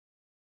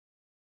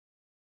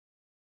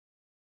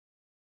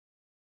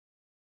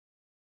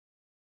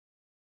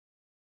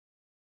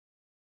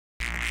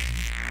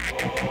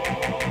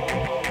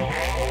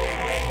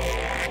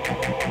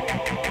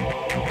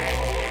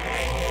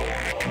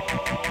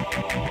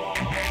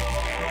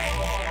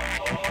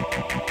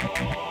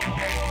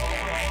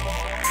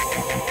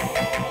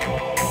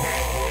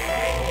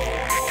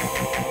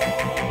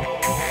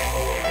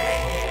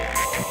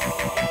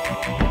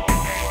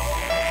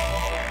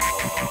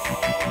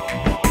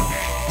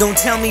Don't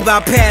tell me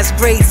about past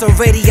grades,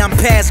 already I'm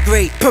past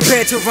great.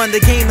 Prepared to run the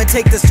game and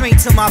take the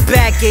strength to my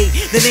back gate.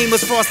 The name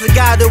was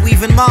Legato,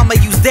 even mama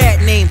used that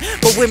name.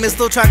 But women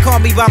still try to call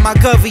me by my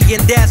govy,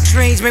 and that's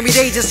strange. Maybe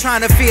they just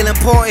trying to feel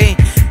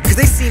important, cause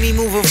they see me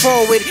moving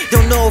forward.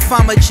 Don't know if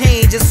I'ma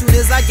change. As soon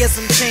as I get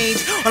some change,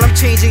 all I'm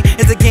changing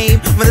is the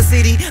game. From the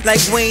city like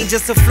Wayne,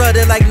 just to flood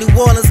it like New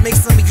Orleans, make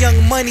some young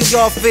money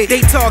off it. They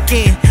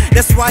talking,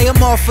 that's why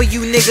I'm off for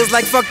you niggas.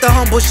 Like fuck the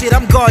humble shit,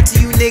 I'm God to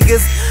you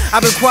niggas.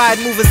 I've been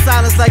quiet, moving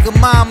silence like a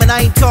mom, and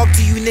I ain't talk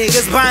to you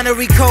niggas.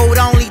 Binary code,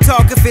 I only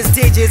talk if it's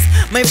digits.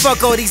 Man,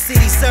 fuck all these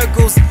city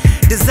circles.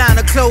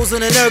 Designer clothes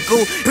on an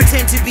Urkel.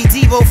 Pretend to be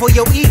Devo for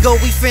your ego,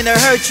 we finna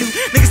hurt you.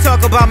 Niggas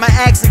talk about my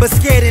accent, but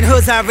scared in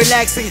hoods are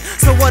relaxing.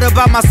 So what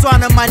about my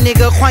swana, my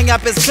nigga?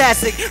 Huanyap is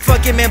classic.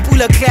 Fucking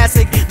Mambula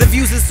classic. The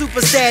views is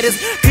super status.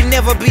 Could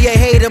never be a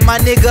hater, my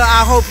nigga.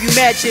 I hope you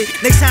match it.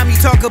 Next time you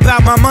talk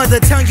about my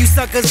mother tongue, you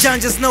suckers done.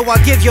 Just know I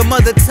give your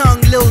mother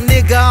tongue, little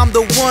nigga. I'm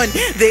the one.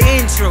 The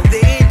intro.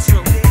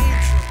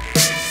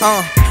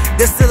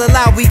 There's still a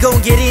lot we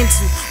gon' get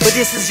into, but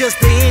this is just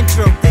the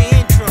intro.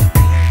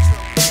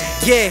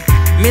 Yeah,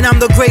 man, I'm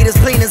the greatest,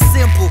 plain and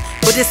simple,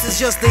 but this is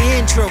just the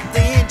intro.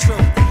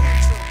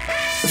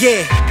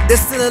 Yeah,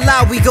 there's still a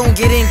lot we gon'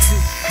 get into,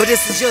 but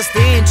this is just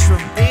the intro.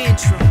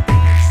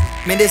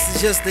 Man, this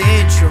is just the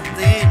intro.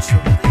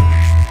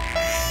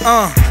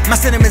 My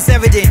sentiments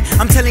evident.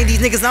 I'm telling these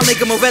niggas I'll make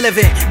them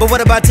irrelevant. But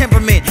what about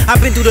temperament? I've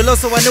been through the low,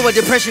 so I know what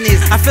depression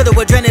is. I feel the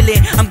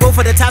adrenaline. I'm going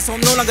for the top, so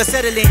I'm no longer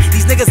settling.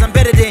 These niggas I'm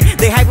better than.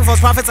 They hype with false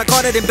prophets, I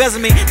call it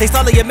embezzlement. Taste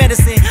all of your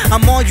medicine.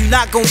 I'm on you,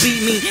 not gon'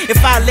 beat me.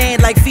 If I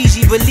land like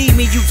Fiji, believe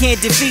me, you can't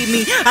defeat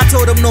me. I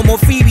told them no more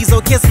Phoebes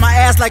or kiss my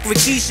ass like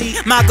Rikishi.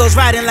 My girls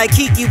riding like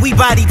Kiki, we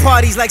body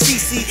parties like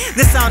CC.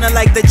 This sounding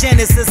like the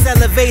Genesis,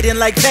 elevating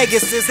like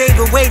Pegasus. They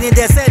been waiting,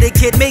 that's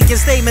etiquette, making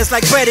statements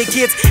like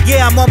predicates.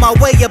 Yeah, I'm on my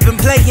way up and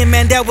playing,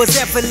 man, that was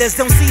effortless.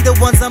 Don't see the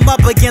ones I'm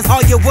up against, all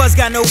your words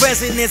got no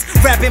resonance.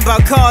 Rapping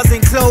about cars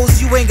and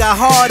clothes, you ain't got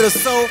heart or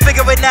soul.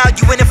 Figure it out,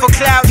 you in it for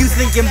clout. You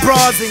thinking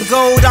bras and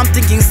gold, I'm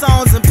thinking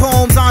songs and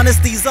poems.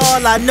 Honesty's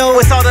all I know,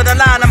 it's all on the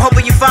line. I'm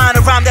hoping you find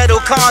a rhyme that'll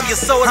calm your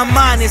soul. I'm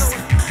honest,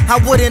 I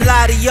wouldn't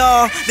lie to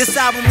y'all. This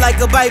album like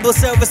a Bible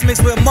service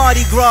mixed with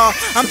Mardi Gras.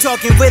 I'm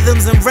talking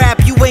rhythms and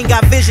rap, you ain't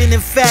got vision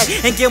in fact.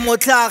 And get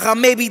more Tara,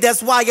 maybe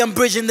that's why I'm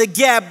bridging the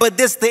gap. But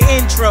this the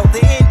intro.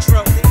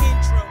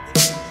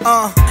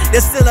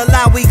 There's still a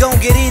lot we gon'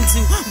 get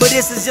into, but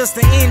this is just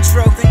the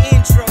intro.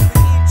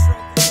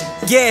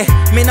 Yeah,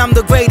 man, I'm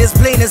the greatest,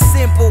 plain and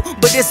simple,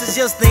 but this is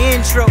just the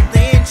intro.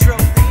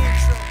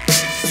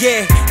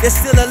 Yeah, there's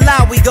still a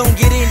lot we gon'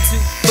 get into,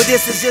 but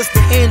this is just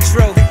the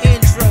intro.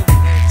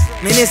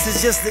 Man, this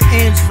is just the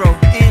intro.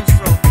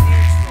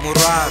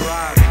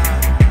 MORWALO.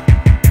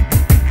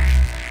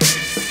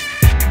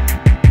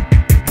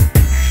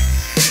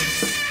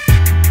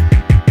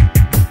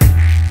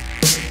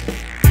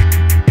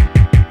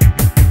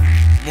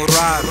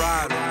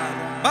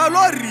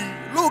 Malori,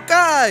 lo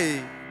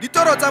kae?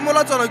 Ditoro tsa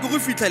molatswana ke go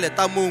fitlhele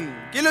tamong.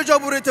 Ke le jwa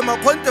borete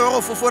makgonte wa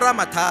go fofora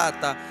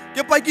mathata.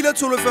 Ke pakile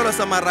tsholofelo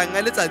sa marang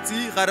a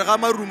letsatsi gare ga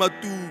maruma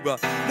tuba.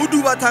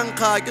 Moduba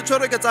thankga ke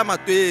tshwere ke tsa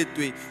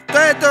matwetwe.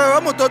 Twetwe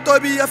wa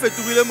mototobi a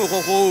fetogile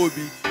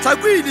mogogobi.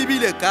 Tsakwile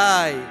bile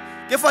kae?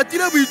 Ke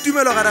fatile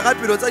boitumelo gare ga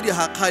pelo tsa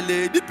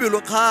dihakgale,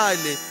 dipelo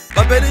kgale.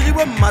 Babelegi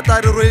bo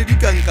mmata re rwele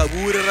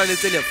dikankabure ra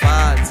letse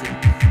lefatshe.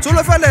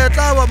 Tsholofelo e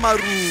tla ba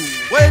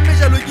marung, go eme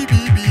jalo ke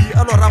bibi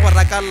a lora go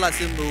rakalla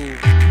senong.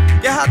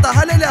 Ke hata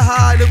halele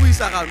hale go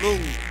isa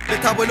ganong,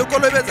 lethabo le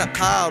kolobetsa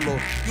kgalo.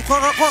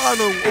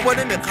 Dikgogakgoganong o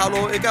bone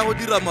mekgalo e ka go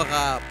dira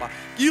mogapa.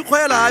 Ke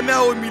ikgwela a me a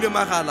omile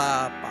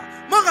magalapa.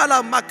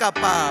 Mogala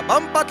makapa ba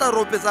mpatla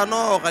ropetsa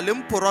noga le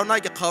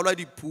mphorwana ke kgaolwa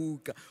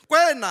diphuka.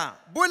 Kwena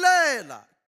bolela